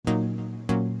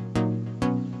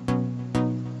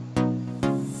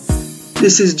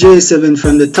This is J7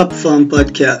 from the Top Form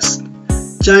Podcast.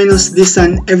 Join us this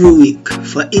and every week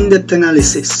for in-depth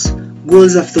analysis,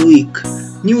 goals of the week,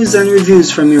 news and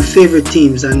reviews from your favorite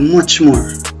teams, and much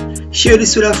more. Share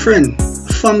this with a friend,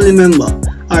 a family member,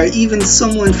 or even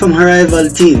someone from a rival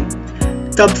team.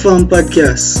 Top Form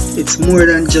Podcast, it's more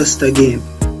than just a game.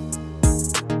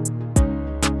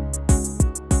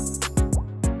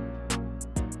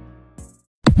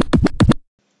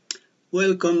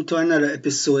 Welcome to another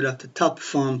episode of the Top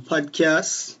Form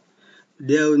Podcast.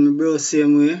 There with me bro,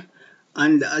 same way.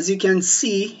 And as you can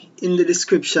see in the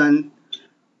description,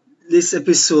 this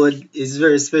episode is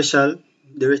very special.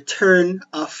 The return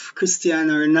of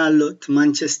Cristiano Ronaldo to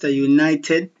Manchester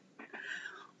United.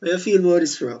 How do you feel about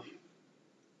this, bro? Boy,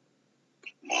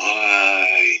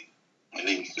 I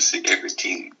need to see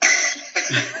everything.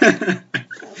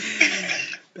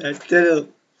 I tell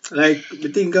you, like, the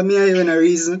thing come here even a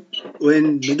reason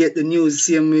when we get the news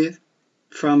same way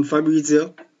from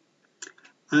Fabrizio.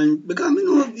 And because I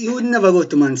know you would never go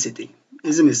to Man City,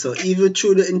 isn't it? So even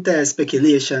through the entire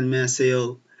speculation, me I say,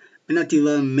 yo, we're not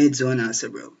even mid-zone answer,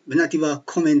 bro. We're not even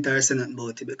comment or say nothing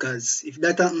about it, because if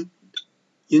that happened,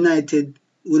 United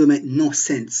would have made no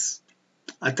sense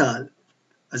at all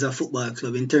as a football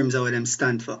club in terms of what them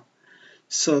stand for.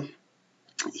 So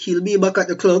he'll be back at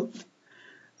the club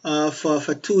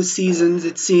for 2 seasons,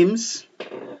 it seems.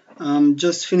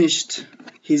 Just finished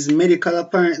his medical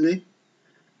apparently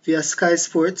via Sky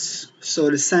Sports.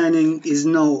 So the signing is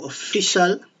now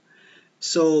official.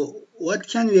 So what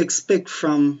can we expect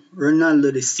from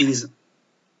Ronaldo this season?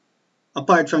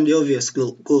 Apart from the obvious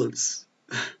goals.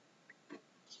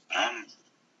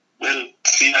 Well,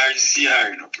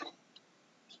 CR, bro.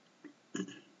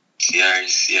 CR,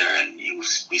 and we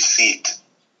see it.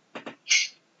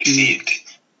 We see it.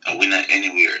 A winner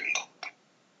anywhere.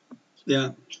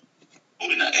 Yeah. A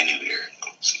winner anywhere.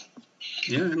 So.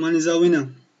 Yeah, the man is a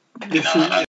winner.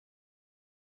 Definitely.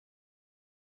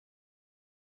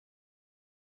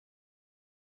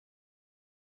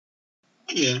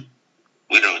 Yeah.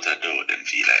 Without a doubt, them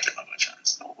feel like they have a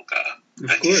chance now, because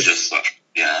that is just what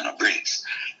Piano brings.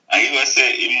 And you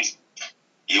say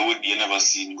you never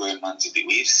seen going Man City.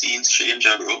 We've seen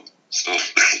stranger, bro. So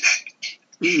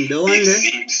we've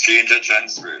seen stranger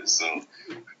transfers. So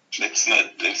let's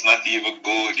not even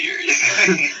go there.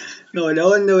 No, the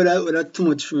one there would have too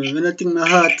much for me. When I think my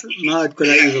heart could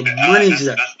have even managed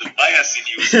that. That's the bias in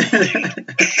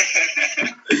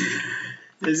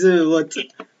you. You see what?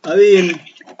 I mean,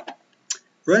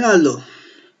 Ronaldo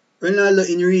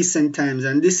in recent times,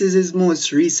 and this is his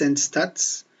most recent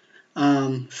stats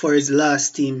for his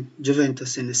last team,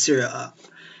 Juventus, in the Serie A.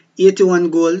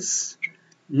 81 goals,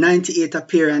 98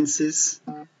 appearances,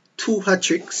 2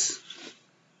 hat-tricks,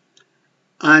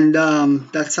 and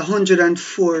that's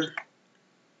 104.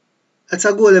 That's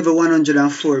a goal every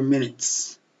 104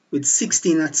 minutes with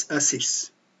 16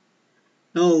 assists.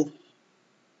 Now,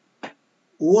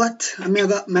 what I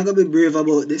gotta be brave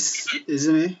about this,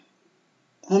 isn't it?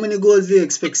 How many goals do you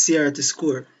expect Sierra to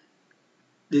score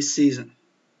this season?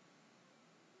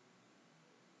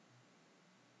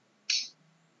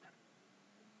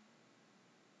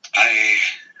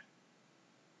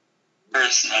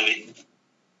 Personally,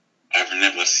 I've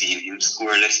never seen him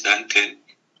score less than 10.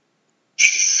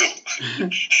 So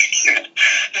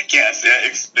I can't say I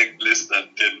expect less than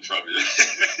 10 from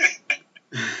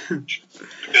him.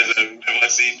 Because I've never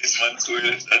seen this man score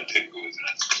less than 10 goals.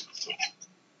 So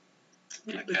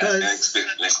I can't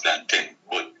expect less than 10.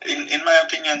 But in my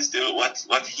opinion, still,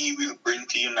 what he will bring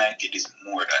to United is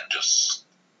more than just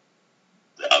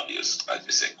the obvious, as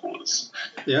you say, goals.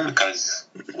 Yeah. Because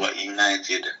what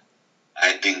United,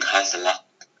 I think, has a lot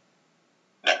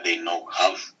that they now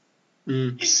have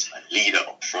is a leader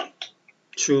up front.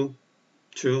 True.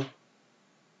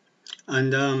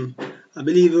 And I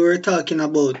believe we were talking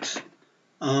about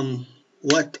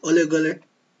what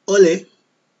Ole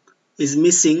is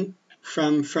missing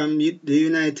from the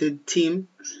United team.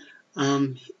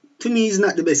 To me, he's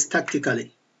not the best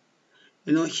tactically.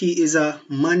 You know, he is a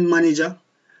man manager,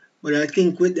 but I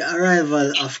think with the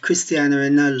arrival of Cristiano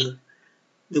Ronaldo,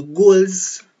 the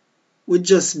goals would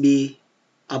just be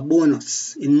a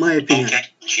bonus, in my opinion. How can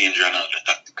you change Ronaldo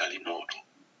tactically now?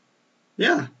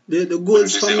 Yeah, the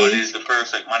goals for me. Ole is the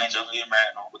perfect manager for him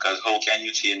right now, because how can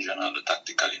you change Ronaldo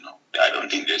tactically now? I don't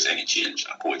think there's any change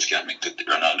a coach can make to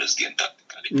Ronaldo's game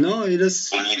tactically. No, it is.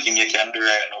 The only thing you can do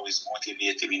right now is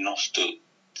motivate him enough to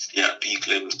stay at peak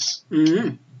levels.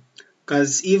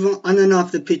 Because even on and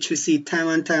off the pitch, we see time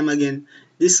and time again,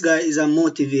 this guy is a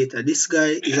motivator. This guy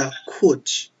is a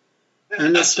coach.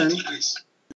 Understand?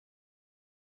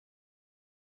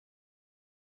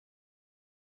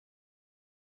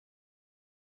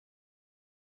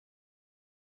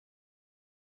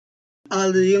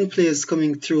 all the young players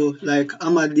coming through, like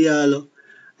Amad Diallo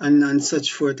and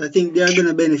such forth, I think they are going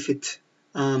to benefit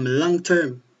long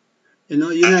term. You know,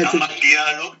 United. Amad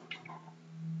Diallo.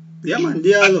 Yeah, man,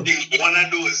 Diallo. I think one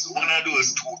of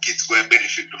those two kids will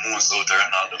benefit the most out of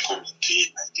Ronaldo coming to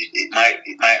United. It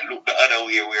might look the other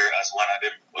way, whereas one of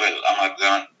them, well, Amad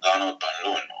gone out on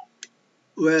loan now.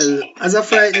 Well, So as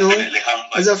of right now,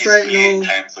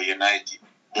 time for United,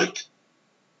 but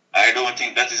I don't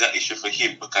think that is an issue for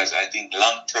him, because I think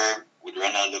long term with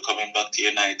Ronaldo coming back to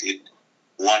United,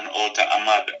 one out of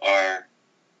Amad or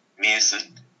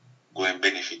Mason going to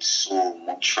benefit so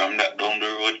much from that down the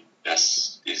road.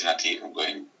 That's is not even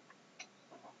going.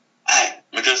 I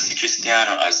just see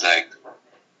Cristiano as like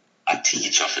a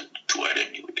teacher for two of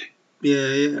them.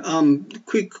 Yeah.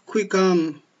 Quick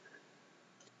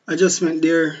adjustment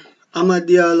there. Amad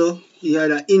Diallo, he had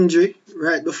an injury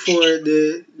right before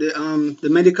the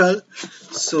medical.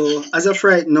 So as of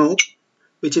right now,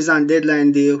 which is on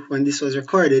deadline day when this was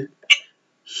recorded,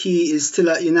 he is still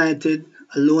at United.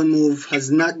 A loan move has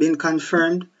not been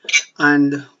confirmed,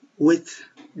 and with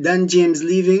Dan James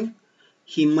leaving,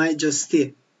 he might just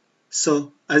stay.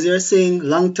 So as you're saying,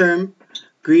 long term,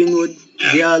 Greenwood,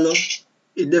 Diallo,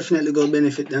 it definitely go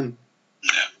benefit them.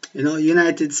 You know,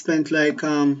 United spent like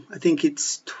I think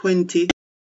it's 20.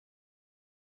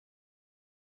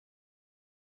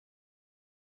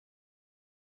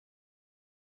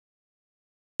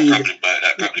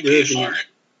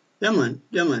 Yeah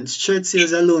man. Shirt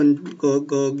sales alone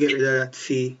go get rid of that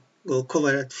fee, go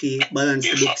cover that fee, balance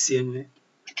the books same way.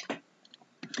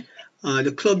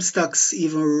 The club stocks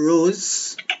even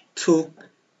rose to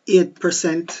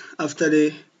 8% after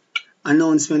the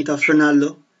announcement of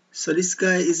Ronaldo. So this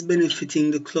guy is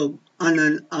benefiting the club on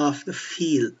and off the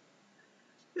field.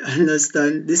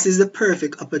 Understand? This is the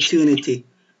perfect opportunity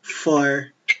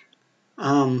for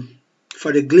the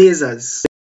Glazers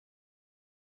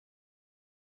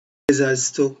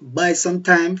to buy some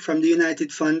time from the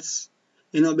United fans,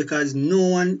 you know, because no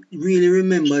one really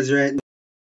remembers right now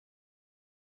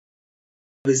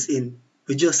is in.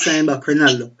 We just signed back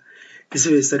Ronaldo. So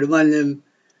the man them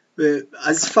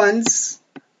as fans,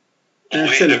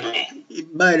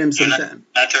 buy them some time.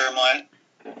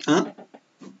 Huh?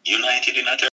 United in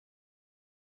a turmoil.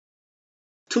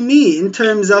 To me, in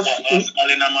terms of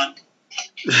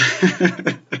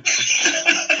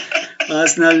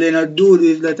Arsenal, they not do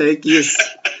with that like yes.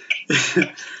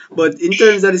 But in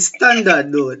terms of the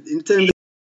standard though, in terms of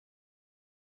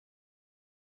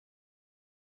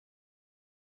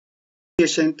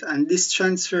patient, and this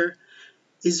transfer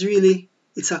is really,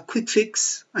 it's a quick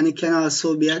fix, and it can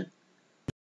also be a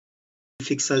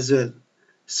fix as well.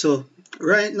 So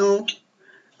right now,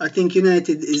 I think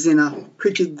United is in a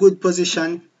pretty good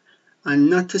position.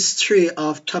 And not to stray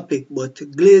off topic, but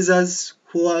Glazers,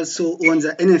 who also owns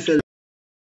the NFL,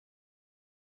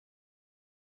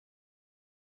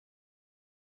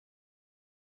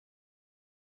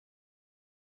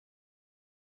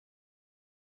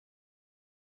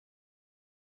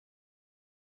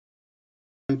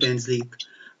 Champions League.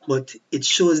 But it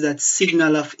shows that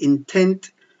signal of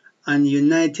intent, and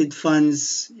United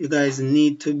fans, you guys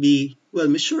need to be, well,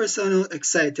 I'm sure so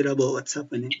excited about what's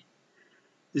happening,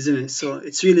 isn't it? So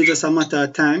it's really just a matter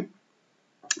of time.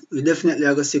 We definitely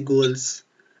are going to see goals.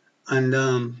 And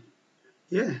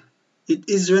yeah, it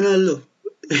is Ronaldo.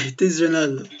 It is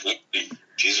Ronaldo.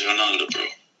 It is Ronaldo, bro.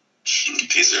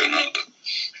 It is Ronaldo.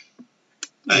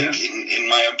 Like, in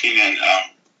my opinion,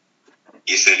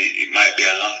 you said it might be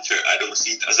a long term. I don't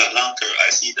see it as a long term. I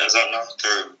see it as a long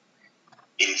term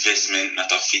investment,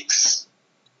 not a fix.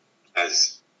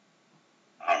 Because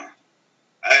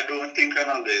I don't think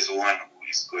Ronaldo is one who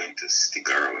is going to stick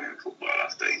around in football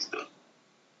after he's done.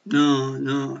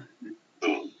 No.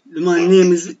 So, the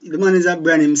man is a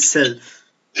brand himself.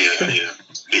 Yeah.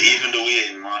 Even the way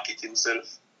he market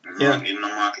himself. He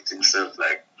not market himself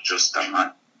like just a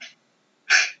man.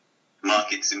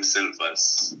 Markets himself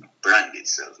as brand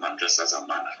itself, not just as a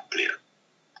man and a player.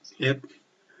 Yep.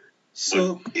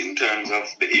 So, but in terms of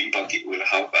the impact it will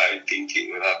have, I think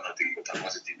it will have nothing but a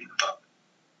positive impact.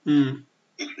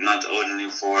 Not only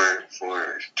for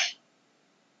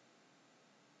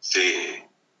say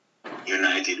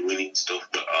United winning stuff,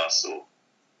 but also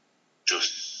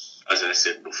just as I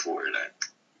said before, like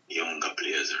younger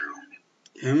players around him.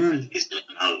 Yeah, man. It's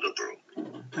Ronaldo, bro.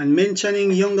 And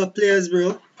mentioning younger players,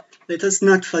 bro, let us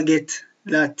not forget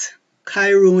that Kai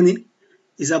Rooney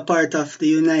is a part of the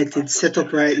United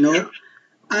setup right now,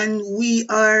 and we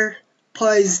are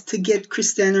poised to get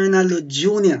Cristiano Ronaldo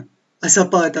Jr. as a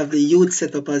part of the youth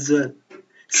setup as well.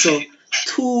 So,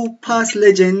 two past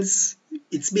legends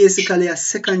it's basically a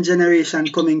second generation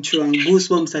coming through, and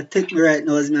goosebumps are taking me right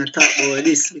now as I talk about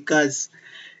this, because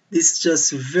this is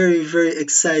just very, very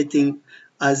exciting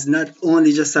as not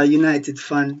only just a United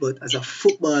fan, but as a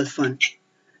football fan.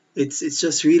 It's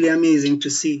just really amazing to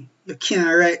see. You can't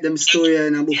write them story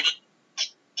in a book.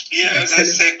 Yeah, as I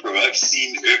said, bro, I've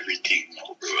seen everything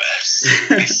now, bro.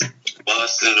 I've seen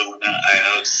Barcelona, I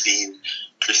have seen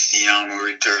Cristiano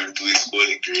return to his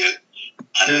holy grail,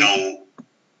 and now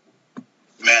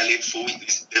may I live for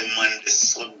witness the man, the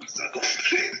son, so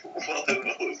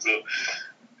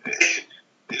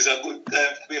it's a good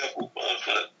time to be a football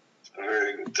fan. It's a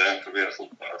very good time to be a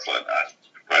football fan, and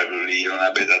probably even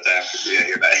a better time to be a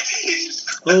United.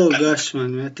 Oh gosh,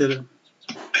 man, I tell you.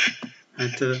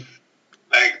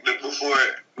 Like before,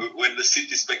 when the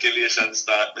City speculation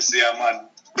start, I see a man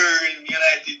burn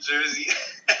United jersey.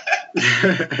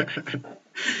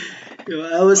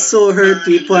 I was so hurt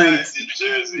to the point.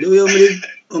 The way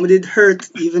I did hurt,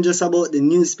 even just about the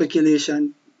new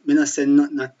speculation, I not said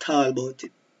nothing at all about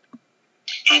it.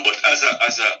 No, but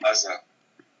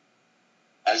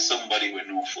as somebody with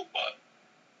no football,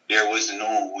 there was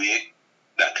no way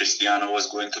that Cristiano was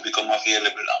going to become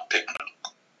available on Pep.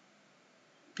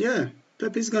 Yeah,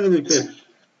 Pep is going to be Pep.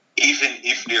 Even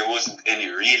if there wasn't any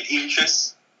real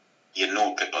interest, you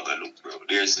know Pep are gonna look, bro.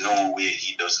 There's no way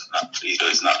he does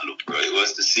not look, bro. It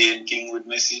was the same thing with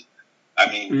Messi.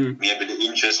 I mean, maybe the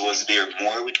interest was there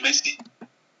more with Messi,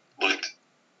 but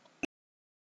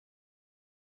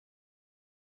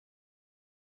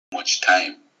much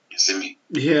time, you see me?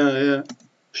 Yeah.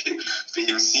 For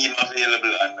him seem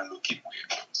available and not looking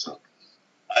way. So,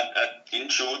 in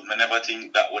truth, I never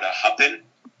think that would have happened.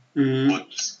 But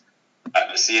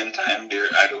at the same time,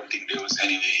 I don't think there was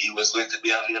any way he was going to be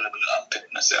available. And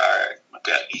I said, all right,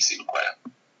 okay, at least inquire.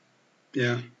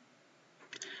 Yeah.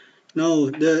 Now,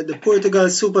 the Portugal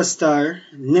superstar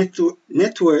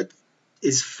net worth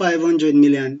is 500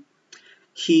 million.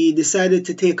 He decided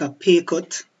to take a pay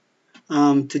cut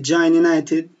to join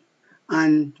United,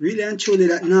 and really and truly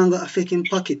that now got affect him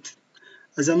pocket.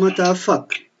 As a matter of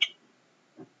fact,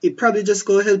 it probably just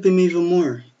go help him even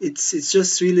more. It's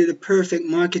just really the perfect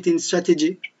marketing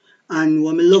strategy. And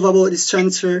what I love about this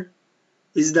transfer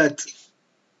is that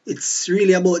it's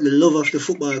really about the love of the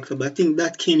football club. I think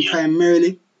that came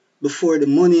primarily before the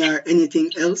money or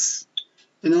anything else,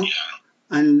 you know.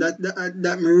 And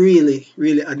that me really,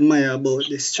 really admire about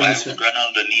this transfer. Why would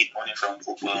Ronaldo need money from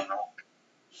football now?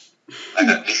 Like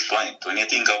at this point, when you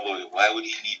think about it, why would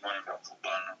he need money from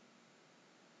football now?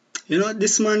 You know,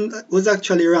 this man was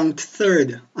actually ranked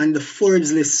third on the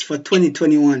Forbes list for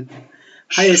 2021.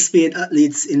 Highest paid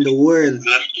athletes in the world,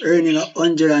 earning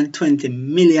 $120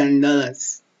 million.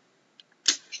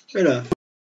 Brother,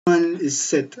 man is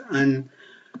set, and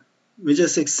we're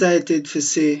just excited to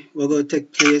see what's going to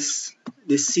take place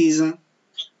this season.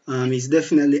 He's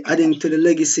definitely adding to the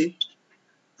legacy,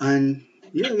 and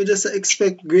yeah, we just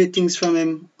expect great things from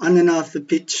him on and off the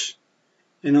pitch.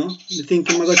 You know, I think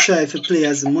I'm going to try to play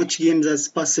as much games as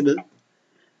possible,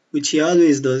 which he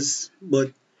always does.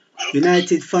 But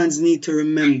United fans need to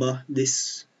remember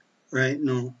this right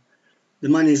now. The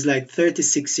man is like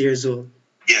 36 years old.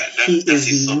 Yeah, he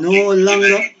is no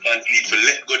longer. And need to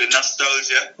let go the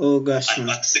nostalgia. Oh gosh, and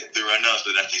man. accept the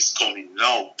Ronaldo that is coming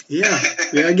now. Yeah,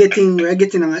 we are getting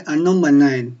a number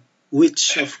 9,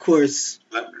 which of course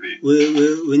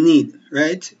we need,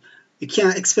 right? You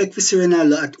can't expect to see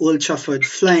Ronaldo at Old Trafford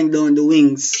flying down the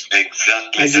wings.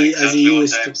 Exactly. As he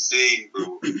used what to. I'm saying,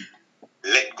 bro.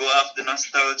 Let go of the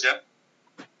nostalgia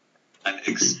and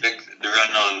expect the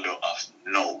Ronaldo of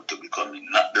now to be coming.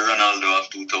 Not the Ronaldo of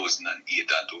 2008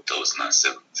 and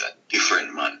 2007. It's a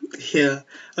different man. Yeah.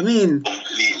 I mean,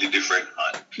 completely different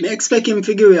man. I expect him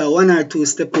to give you a 1 or 2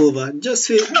 step over. Just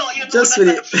with the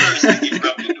first thing he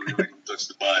probably do when he touch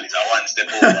the ball is a 1 step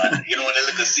over. You know, the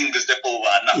little single step over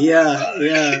and not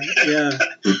yeah.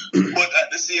 But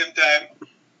at the same time,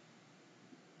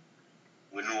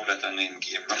 we know that an end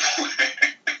game no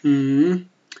more.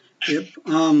 Yep.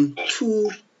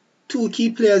 Two key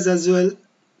players as well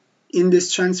in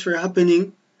this transfer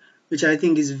happening, which I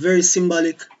think is very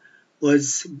symbolic,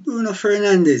 was Bruno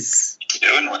Fernandes.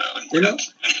 Yeah, we know that. You know?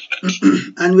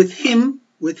 And with him,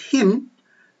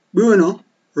 Bruno,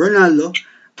 Ronaldo,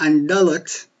 and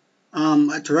Dalot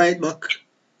at right back,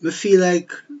 we feel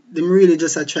like them really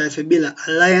just a try to build an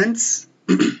alliance.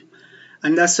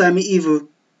 And that's why I even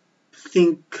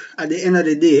think at the end of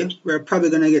the day, we're probably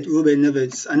going to get Ruben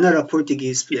Neves, another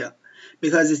Portuguese player.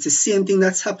 Because it's the same thing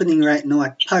that's happening right now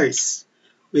at Paris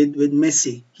with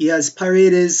Messi. He has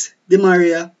Paredes, Di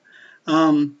Maria,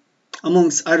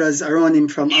 amongst others around him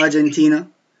from Argentina.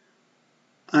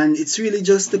 And it's really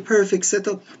just the perfect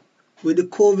setup. With the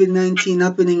COVID-19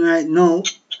 happening right now,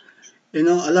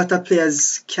 a lot of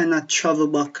players cannot travel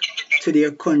back to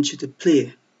their country to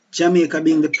play. Jamaica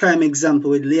being the prime example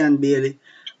with Leon Bailey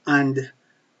and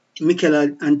Mikel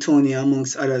Antonio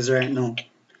amongst others right now.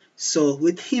 So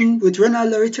with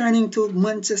Ronaldo returning to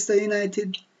Manchester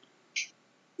United,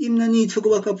 him no need to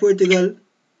go back to Portugal.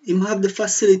 Him have the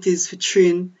facilities to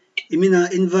train. Him in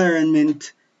an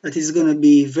environment that is going to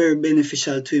be very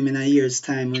beneficial to him in a year's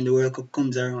time when the World Cup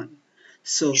comes around.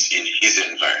 So he's in his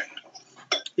environment.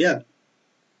 Yeah.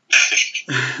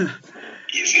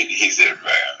 He's in his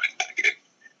environment again.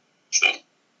 So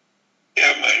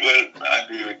yeah, man. Well, I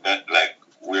agree with that. Like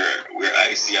where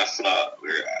I see a flaw,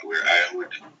 where I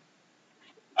would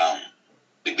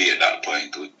debate that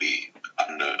point would be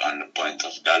on the point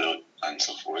of Dalot and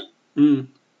so forth.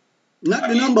 Not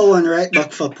the number one right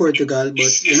back for Portugal, but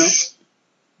he's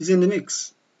in the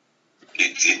mix.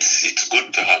 It's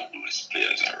good to have those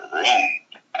players around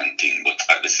and thing, but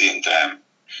at the same time,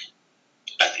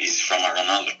 that is from a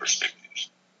Ronaldo perspective.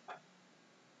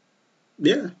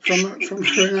 Yeah, from a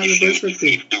Ronaldo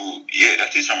perspective.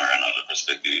 That is from a Ronaldo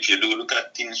perspective. If you do look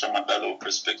at things from a Dalot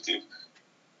perspective,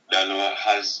 Dalot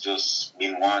has just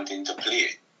been wanting to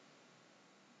play.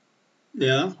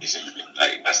 Yeah.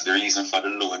 Like that's the reason for the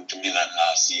loan to Milan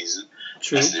last season.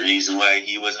 True. That's the reason why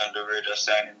he was on the verge of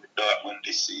signing with Dortmund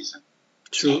this season.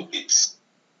 True. So it's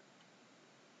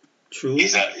true.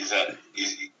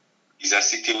 It's a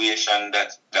situation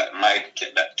that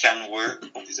can work,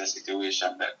 but it's a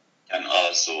situation that can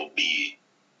also be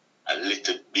a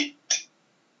little bit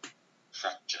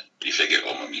fractured, if you get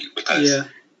what I mean. Because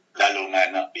Dalot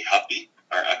might not be happy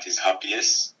or at his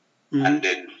happiest, and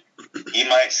then he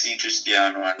might see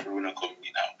Cristiano and Bruno coming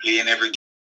in and playing every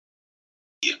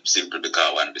game simply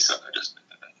because Wan-Bissaka just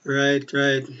Right.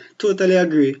 Totally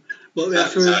agree. But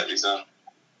it's a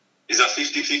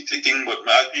 50-50 thing, but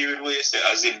I agree with what you say,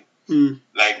 as in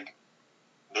like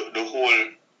the whole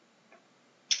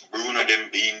Bruno them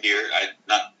being there,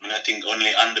 I think only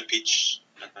on the pitch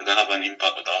that have an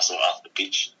impact, but also off the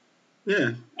pitch.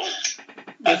 Yeah. But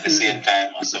at the same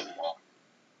time, also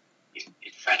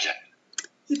it's fragile.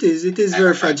 It is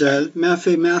very fragile. May I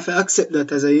have to accept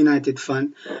that as a United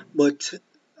fan. But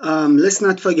let's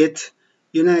not forget,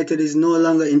 United is no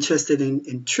longer interested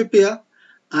in Trippier,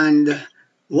 and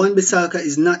Wan-Bissaka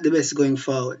is not the best going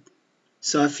forward.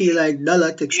 So I feel like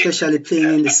Dalot, especially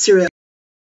playing in the Serie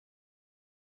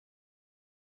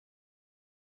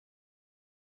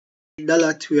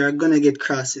Dalot, we are going to get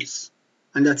crosses.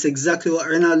 And that's exactly what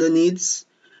Ronaldo needs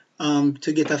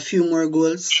to get a few more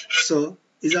goals. So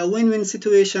it's a win-win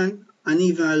situation and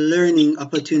even a learning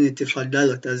opportunity for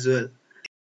Dalot as well.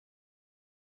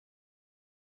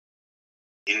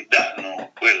 In that,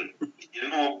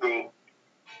 well, bro.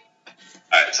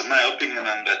 Alright, so my opinion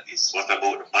on that is, what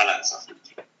about the balance of the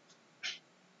team?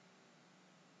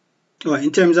 What,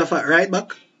 in terms of a right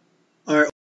back? Or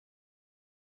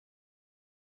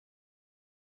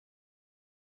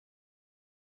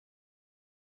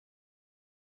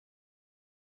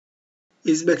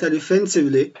is better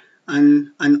defensively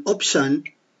and an option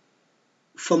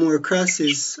for more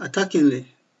crosses attackingly.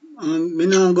 Me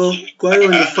now go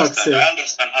around the facts here. I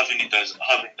understand having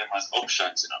them as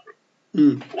options, bro.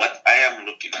 What I am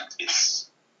looking at is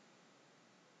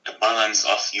the balance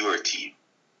of your team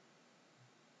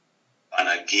on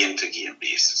a game-to-game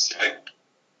basis, right?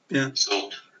 Yeah.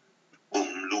 So,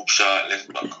 Luke Shaw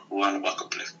left back, who on the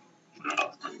backup left?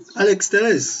 No. Alex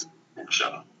Telles. Luke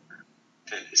Shaw,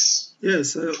 Telles.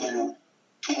 Yes.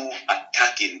 Two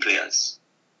attacking players,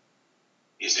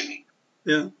 isn't it?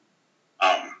 Yeah.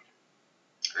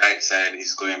 Right side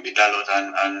is going to be Dalot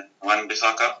and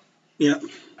Wan-Bissaka. Yeah.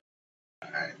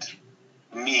 Alright.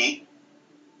 Me,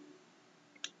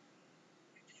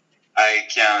 I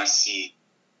can see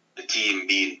the team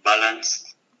being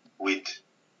balanced with,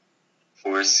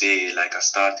 for say, like a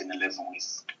starting 11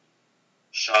 with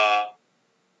Shaw,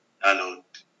 Dalot,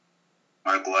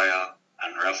 Maguire,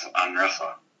 and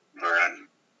Rafa Varane.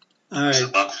 Alright. So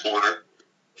back four,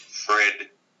 Fred,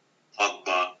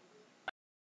 Pogba,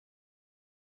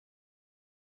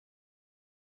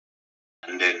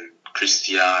 and then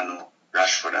Cristiano,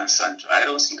 Rashford, and Sancho. I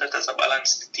don't see that as a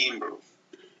balanced team, bro.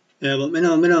 Yeah, but me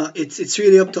know it's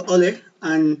really up to Ole,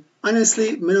 and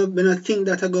honestly, me no think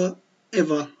that I go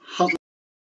ever happen.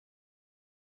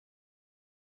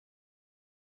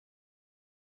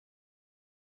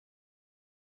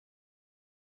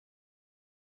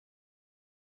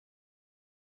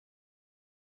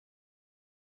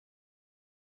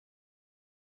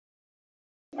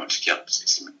 Much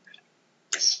skepticism,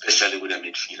 especially with a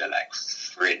midfielder like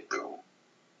Fred, bro.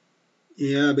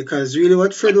 Yeah, because really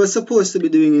what Fred was supposed to be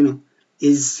doing,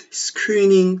 is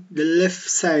screening the left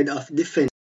side of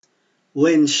defense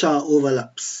when Shaw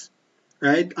overlaps.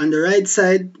 Right? On the right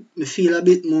side, we feel a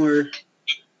bit more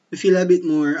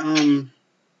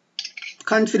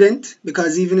confident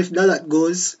because even if Dalat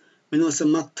goes, we know some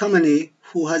McTominay,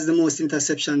 who has the most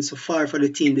interceptions so far for the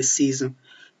team this season,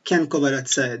 can cover that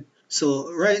side.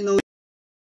 So right now,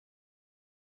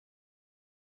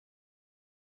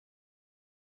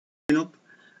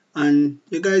 and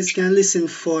you guys can listen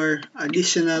for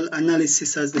additional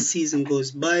analysis as the season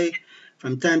goes by.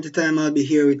 From time to time, I'll be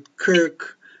here with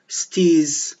Kirk,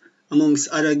 Steez, amongst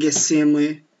other guests same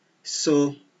way.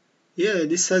 So yeah,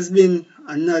 this has been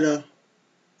another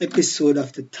episode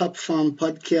of the Top Farm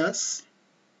Podcast.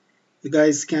 You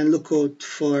guys can look out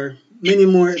for many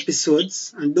more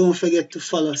episodes, and don't forget to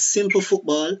follow Simple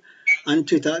Football on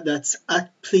Twitter. That's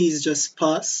at Please Just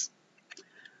Pass.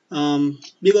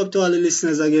 Big up to all the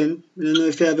listeners again. I don't know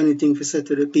if you have anything to say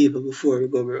to the people before we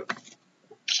go, bro.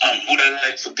 Would I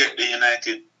like to get the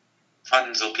United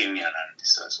fans' opinion on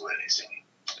this as well, isn't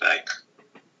it? Like,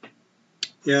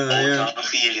 Yeah.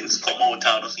 Come out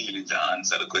on the feelings and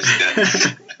answer the question.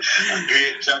 a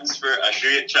great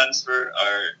transfer,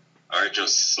 or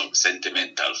just some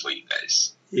sentimental for you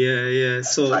guys? Yeah.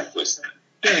 So, My question.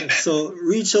 so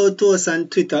reach out to us on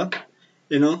Twitter,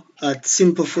 at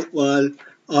Simple Football,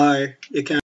 or you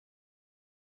can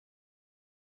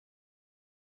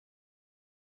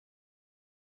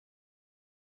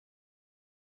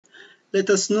let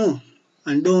us know.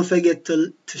 And don't forget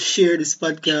to share this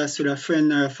podcast with a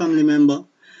friend or a family member.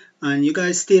 And you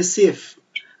guys stay safe.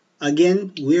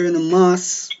 Again, we're in a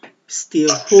mask. Stay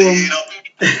home.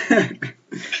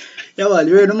 Yeah, well,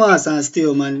 wear the mask and stay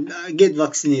home and get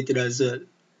vaccinated as well.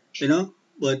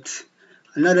 But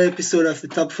another episode of the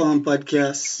Top Farm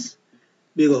Podcast.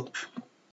 Big up.